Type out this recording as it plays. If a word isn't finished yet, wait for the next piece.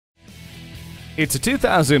It's a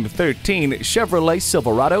 2013 Chevrolet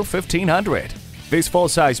Silverado 1500. This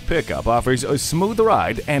full-size pickup offers a smooth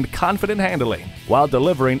ride and confident handling while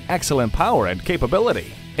delivering excellent power and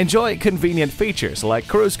capability. Enjoy convenient features like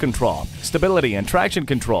cruise control, stability and traction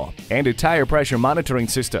control, and a tire pressure monitoring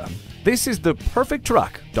system. This is the perfect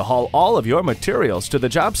truck to haul all of your materials to the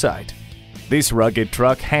job site. This rugged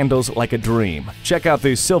truck handles like a dream. Check out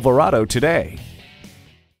this Silverado today.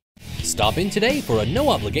 Stop in today for a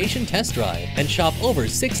no-obligation test drive and shop over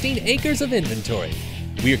 16 acres of inventory.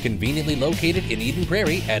 We are conveniently located in Eden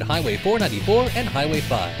Prairie at Highway 494 and Highway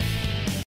 5.